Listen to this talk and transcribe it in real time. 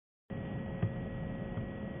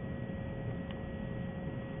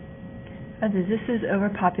This is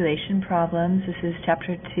Overpopulation Problems. This is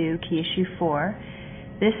Chapter 2, Key Issue 4.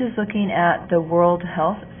 This is looking at the world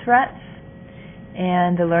health threats,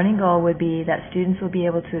 and the learning goal would be that students will be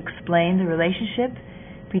able to explain the relationship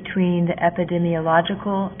between the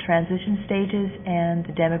epidemiological transition stages and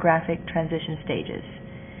the demographic transition stages.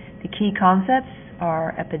 The key concepts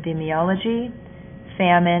are epidemiology,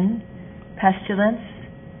 famine, pestilence,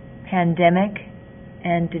 pandemic,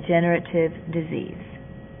 and degenerative disease.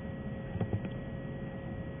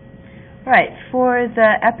 Right, for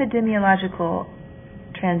the epidemiological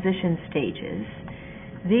transition stages,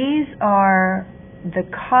 these are the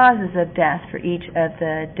causes of death for each of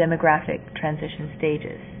the demographic transition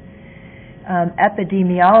stages.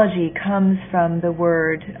 Epidemiology comes from the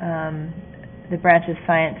word, the branch of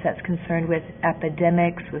science that's concerned with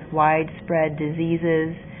epidemics, with widespread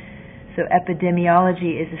diseases. So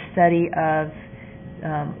epidemiology is a study of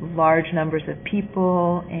large numbers of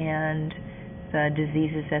people and the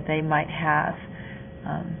diseases that they might have.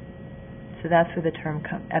 So that's where the term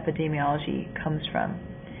epidemiology comes from.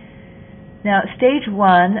 Now, stage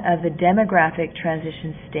 1 of the demographic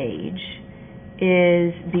transition stage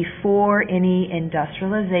is before any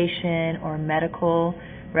industrialization or medical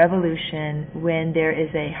revolution, when there is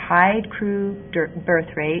a high crude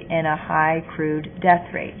birth rate and a high crude death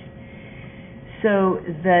rate. So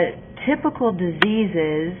the typical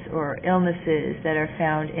diseases or illnesses that are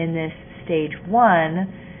found in this stage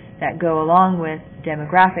 1 that go along with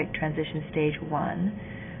demographic transition stage 1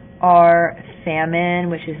 are famine,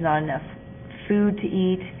 which is not enough food to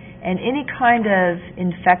eat, and any kind of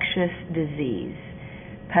infectious disease,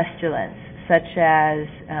 pestilence, such as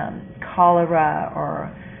cholera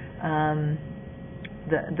or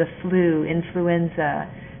the flu, influenza,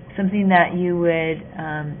 something that you would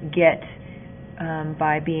get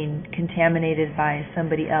by being contaminated by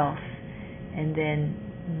somebody else, and then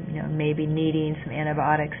maybe needing some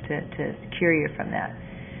antibiotics to cure you from that.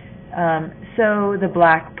 So the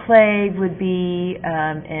Black Plague would be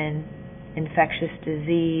an infectious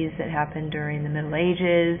disease that happened during the Middle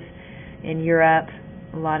Ages in Europe.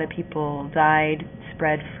 A lot of people died,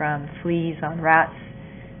 spread from fleas on rats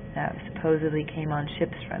that supposedly came on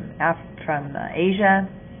ships from Asia.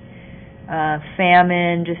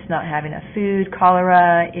 Famine, just not having enough food.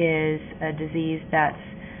 Cholera is a disease that's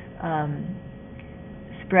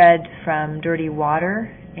spread from dirty water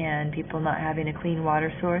and people not having a clean water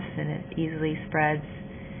source, and it easily spreads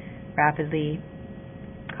rapidly,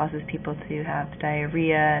 causes people to have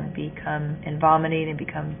diarrhea and vomiting and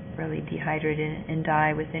become really dehydrated and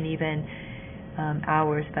die within even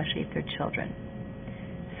hours, especially if they're children.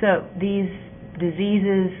 So these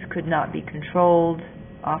diseases could not be controlled,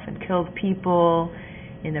 often killed people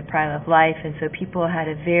in the prime of life, and so people had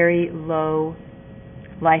a very low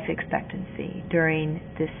life expectancy during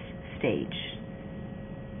this stage.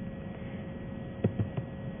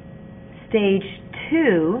 Stage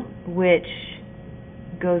 2, which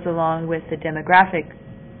goes along with the demographic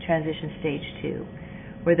transition stage 2,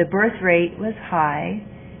 where the birth rate was high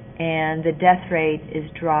and the death rate is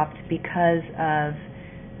dropped because of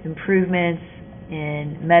improvements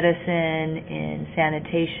in medicine, in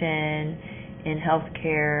sanitation, in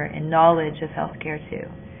healthcare, and knowledge of healthcare too.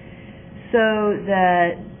 So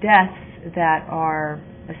the deaths that are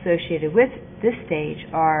associated with this stage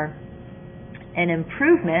are an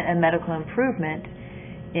improvement, a medical improvement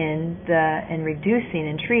in reducing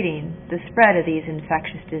and treating the spread of these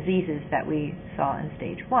infectious diseases that we saw in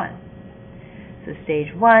stage 1. So stage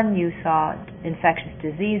 1, you saw infectious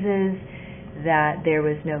diseases that there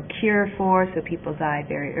was no cure for, so people died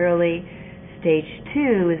very early. Stage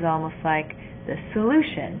 2 is almost like the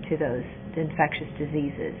solution to those infectious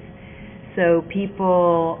diseases. So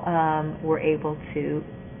people were able to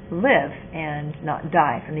live and not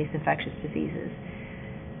die from these infectious diseases.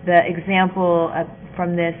 The example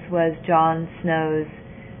from this was John Snow's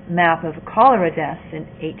map of cholera deaths in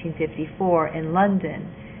 1854 in London,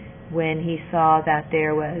 when he saw that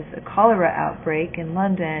there was a cholera outbreak in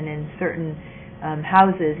London in certain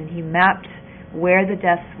houses, and he mapped where the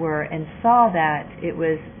deaths were and saw that it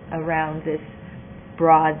was around this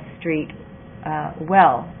Broad Street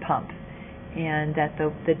well pump, and that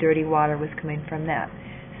the dirty water was coming from that.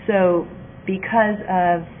 So because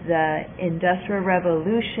of the Industrial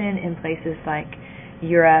Revolution in places like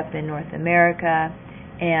Europe and North America,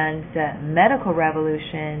 and the medical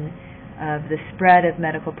revolution of the spread of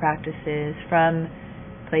medical practices from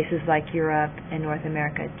places like Europe and North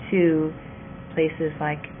America to places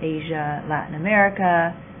like Asia, Latin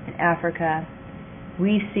America, and Africa,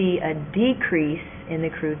 we see a decrease in the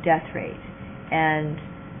crude death rate, and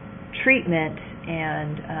treatment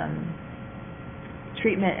and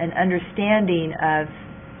treatment and understanding of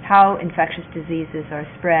how infectious diseases are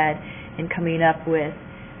spread and coming up with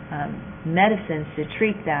medicines to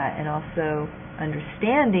treat that, and also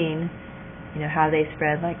understanding how they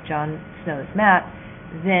spread, like John Snow's map,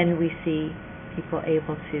 then we see people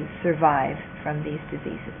able to survive from these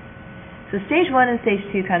diseases. So stage 1 and stage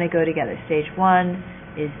 2 kind of go together. Stage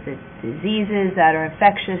 1 is the diseases that are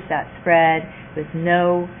infectious, that spread with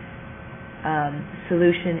no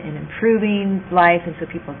solution in improving life, and so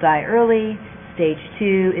people die early. Stage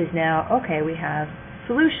 2 is now, okay, we have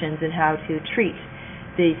solutions in how to treat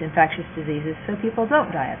these infectious diseases so people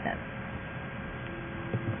don't die of them.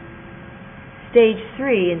 Stage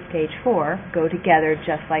 3 and stage 4 go together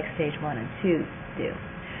just like stage 1 and 2 do.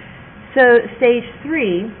 So stage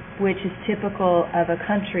 3, which is typical of a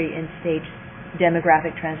country in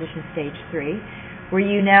demographic transition stage 3, where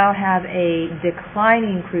you now have a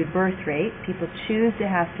declining crude birth rate, people choose to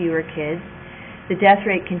have fewer kids, the death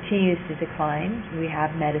rate continues to decline. We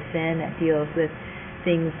have medicine that deals with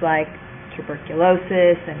things like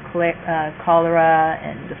tuberculosis and cholera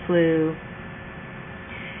and the flu.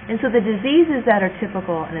 And so the diseases that are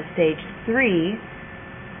typical in a stage 3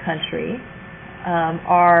 country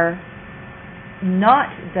are not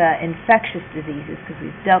the infectious diseases, because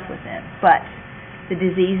we've dealt with them, but the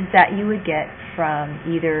diseases that you would get from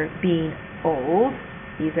either being old,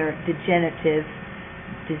 either degenerative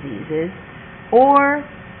diseases, or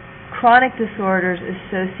chronic disorders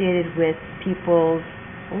associated with people's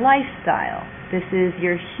lifestyle. This is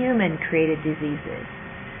your human-created diseases,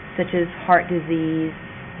 such as heart disease,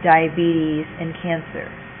 diabetes, and cancer.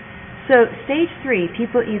 So stage 3,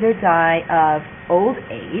 people either die of old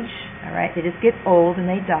age, all right, they just get old and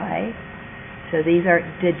they die. So these are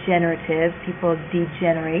degenerative, people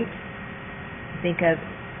degenerate. Think of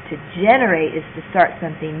to generate is to start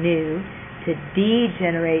something new. To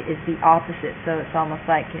degenerate is the opposite. So it's almost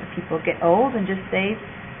like people get old and just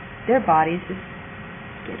their bodies just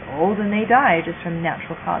get old and they die just from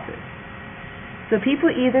natural causes. So people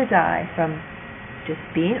either die from just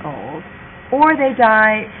being old, or they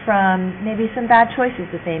die from maybe some bad choices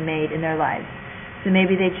that they made in their lives. So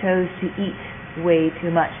maybe they chose to eat way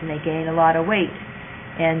too much and they gain a lot of weight,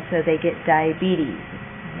 and so they get diabetes.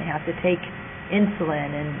 They have to take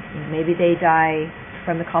insulin, and maybe they die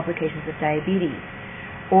from the complications of diabetes.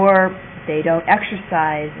 Or they don't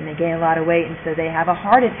exercise and they gain a lot of weight, and so they have a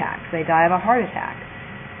heart attack. So they die of a heart attack.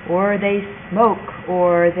 Or they smoke,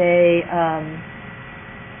 or they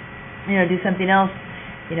do something else,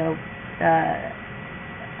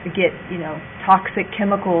 get toxic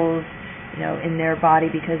chemicals in their body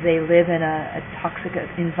because they live in a toxic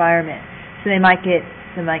environment. So they might get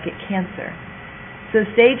cancer. So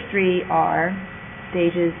stage 3 are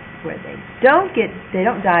stages where they don't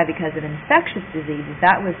die because of infectious diseases.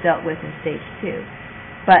 That was dealt with in stage 2.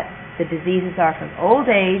 But the diseases are from old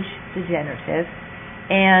age, degenerative,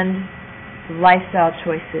 and lifestyle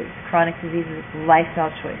choices, chronic diseases,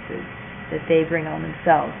 lifestyle choices that they bring on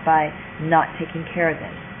themselves by not taking care of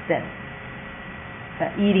them,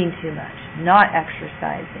 eating too much, not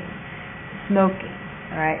exercising, smoking.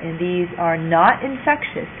 All right, and these are not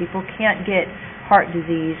infectious. People can't get heart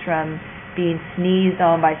disease from being sneezed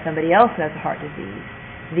on by somebody else who has a heart disease.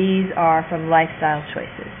 These are from lifestyle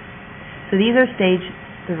choices. So these are stage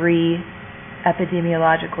 3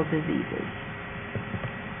 epidemiological diseases.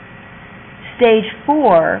 Stage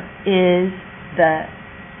 4 is the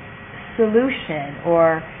solution,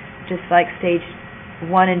 or just like stage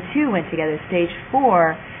 1 and 2 went together, stage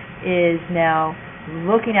 4 is now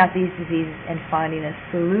looking at these diseases and finding a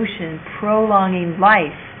solution, prolonging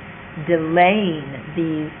life, delaying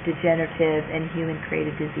these degenerative and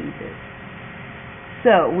human-created diseases.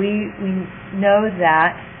 So we know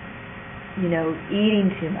that eating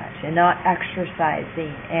too much and not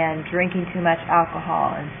exercising and drinking too much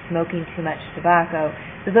alcohol and smoking too much tobacco,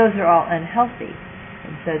 so those are all unhealthy.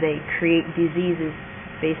 And so they create diseases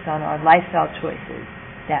based on our lifestyle choices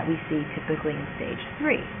that we see typically in stage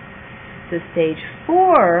 3. So stage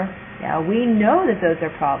 4, now we know that those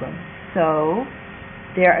are problems. So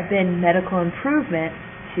there have been medical improvements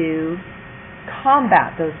to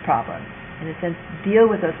combat those problems, in a sense, deal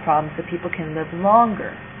with those problems so people can live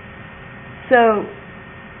longer. So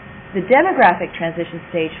the demographic transition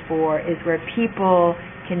stage 4 is where people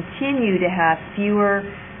continue to have fewer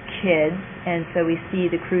kids, and so we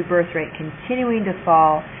see the crude birth rate continuing to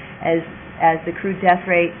fall as the crude death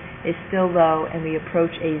rate is still low and we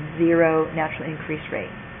approach a 0 natural increase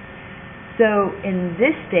rate. So in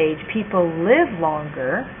this stage, people live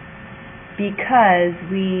longer because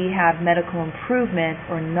we have medical improvement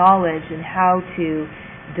or knowledge in how to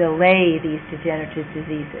delay these degenerative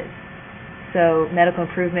diseases. So medical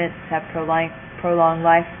improvements have prolonged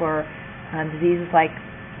life for diseases like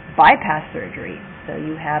bypass surgery. So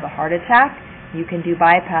you have a heart attack, you can do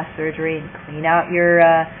bypass surgery and clean out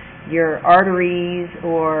your arteries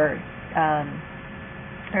or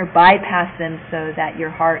bypass them so that your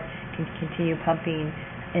heart can continue pumping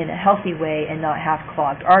in a healthy way and not have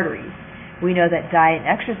clogged arteries. We know that diet and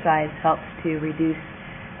exercise helps to reduce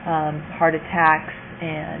heart attacks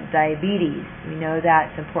and diabetes. We know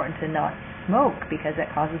that it's important to not smoke because that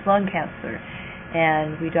causes lung cancer,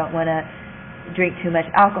 and we don't want to drink too much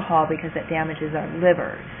alcohol because that damages our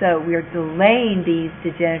liver. So we're delaying these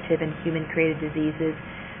degenerative and human-created diseases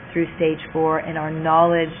through stage 4 and our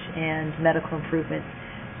knowledge and medical improvements,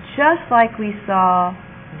 just like we saw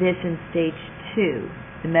this in stage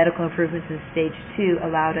 2. The medical improvements in stage 2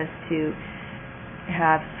 allowed us to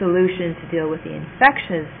have solutions to deal with the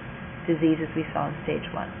infectious diseases we saw in stage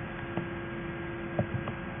 1.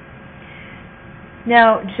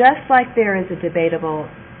 Now, just like there is a debatable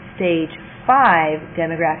stage 5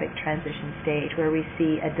 demographic transition stage where we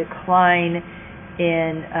see a decline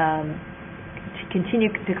in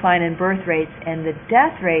continued decline in birth rates, and the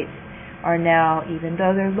death rates are now, even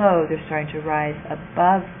though they're low, they're starting to rise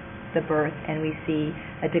above the birth, and we see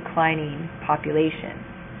a declining population.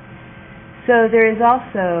 So there is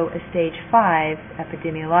also a stage 5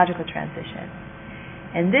 epidemiological transition,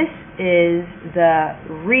 and this is the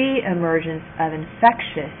re-emergence of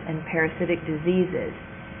infectious and parasitic diseases.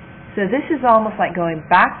 So this is almost like going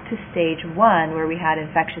back to stage 1 where we had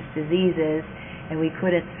infectious diseases and we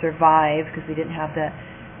couldn't survive because we didn't have the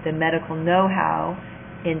medical know-how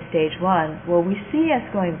in stage 1. Well, we see us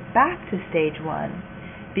going back to stage 1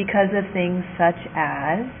 because of things such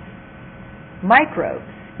as microbes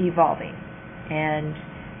evolving. And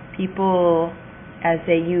people, as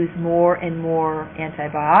they use more and more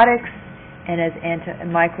antibiotics, and as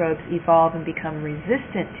microbes evolve and become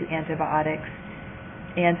resistant to antibiotics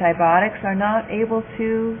are not able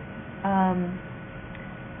to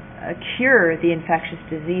cure the infectious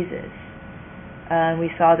diseases.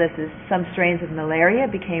 We saw this as some strains of malaria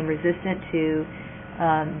became resistant to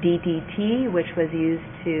DDT, which was used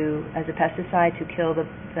as a pesticide to kill the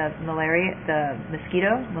malaria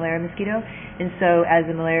mosquito. And so as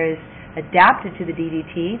the malaria is adapted to the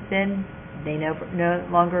DDT, then they no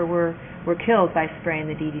longer were killed by spraying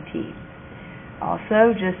the DDT.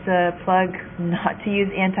 Also, just a plug not to use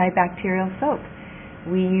antibacterial soap.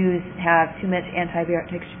 We have too much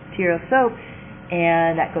antibacterial soap,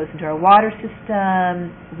 and that goes into our water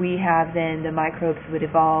system. We have then the microbes would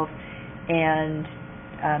evolve and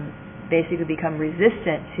basically become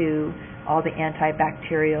resistant to all the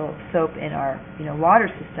antibacterial soap in our water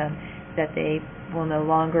system, that they will no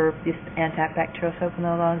longer, this antibacterial soap will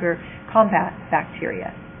no longer combat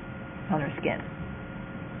bacteria on our skin.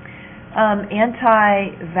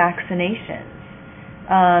 Anti-vaccinations.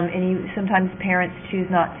 Sometimes parents choose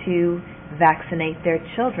not to vaccinate their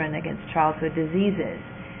children against childhood diseases.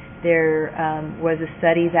 There was a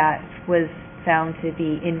study that was found to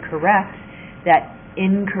be incorrect, that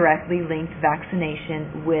incorrectly linked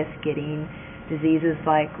vaccination with getting diseases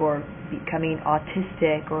like, or becoming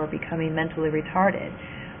autistic or becoming mentally retarded.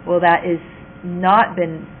 Well, that has not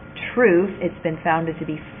been true. It's been found to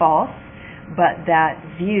be false, but that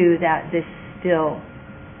view that this still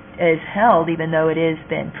is held, even though it has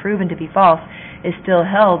been proven to be false, is still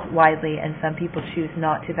held widely, and some people choose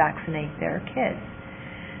not to vaccinate their kids.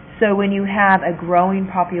 So when you have a growing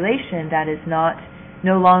population that is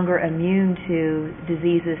no longer immune to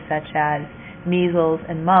diseases such as measles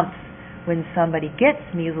and mumps, when somebody gets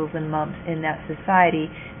measles and mumps in that society,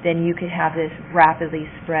 then you could have this rapidly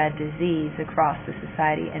spread disease across the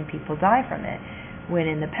society and people die from it. When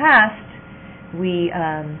in the past, we've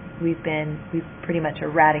pretty much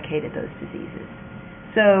eradicated those diseases.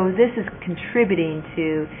 So this is contributing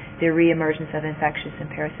to the reemergence of infectious and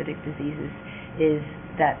parasitic diseases, is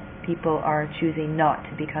that people are choosing not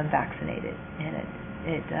to become vaccinated, and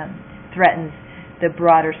it threatens the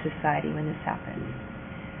broader society when this happens.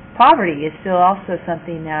 Poverty is still also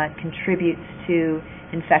something that contributes to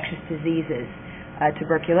infectious diseases.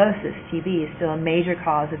 Tuberculosis, TB, is still a major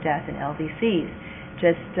cause of death in LDCs.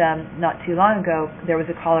 Just not too long ago, there was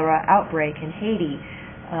a cholera outbreak in Haiti,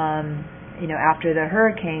 after the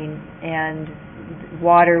hurricane, and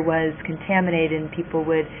water was contaminated, and people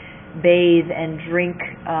would bathe and drink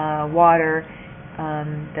water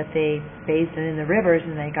that they bathed in the rivers,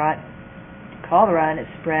 and they got cholera, and it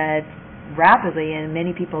spread rapidly, and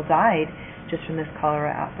many people died just from this cholera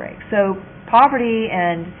outbreak. So poverty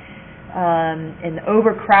and the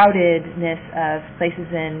overcrowdedness of places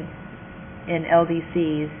in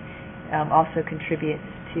LDCs also contributes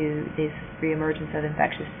to this reemergence of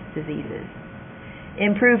infectious diseases.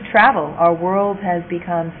 Improved travel. Our world has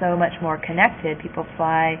become so much more connected. People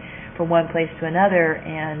fly from one place to another,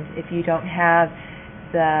 and if you don't have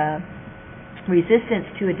the resistance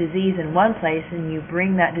to a disease in one place and you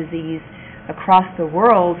bring that disease across the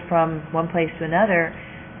world from one place to another,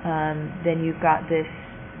 then you've got this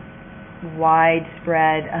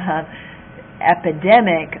widespread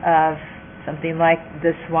epidemic of something like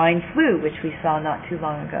the swine flu, which we saw not too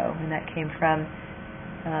long ago, and that came from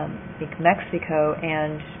I think Mexico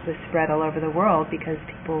and was spread all over the world because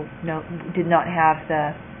people did not have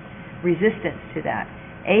the resistance to that.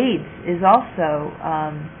 AIDS is also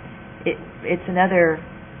it's another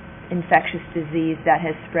infectious disease that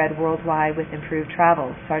has spread worldwide with improved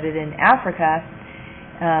travel. Started in Africa,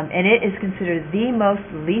 and it is considered the most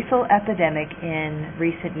lethal epidemic in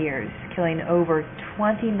recent years, killing over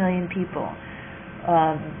 20 million people,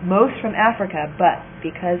 most from Africa, but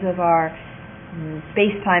because of our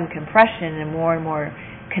space-time compression and more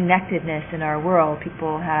connectedness in our world,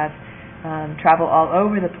 people have traveled all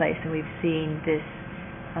over the place, and we've seen this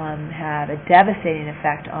have a devastating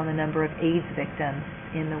effect on the number of AIDS victims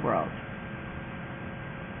in the world.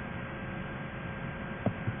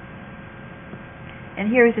 And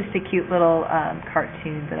here's just a cute little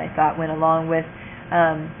cartoon that I thought went along with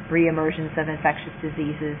reemergence of infectious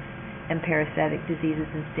diseases and parasitic diseases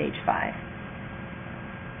in stage 5.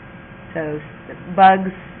 So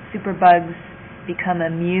bugs, superbugs, become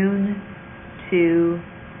immune to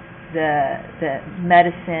the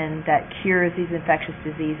medicine that cures these infectious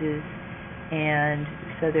diseases, and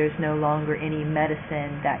so there's no longer any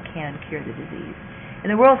medicine that can cure the disease.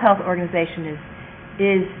 And the World Health Organization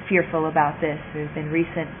is fearful about this. There's been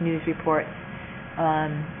recent news reports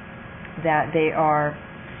that they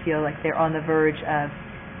feel like they're on the verge of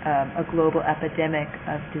a global epidemic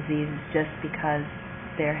of diseases just because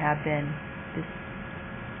there have been this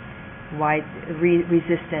wide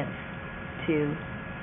resistance to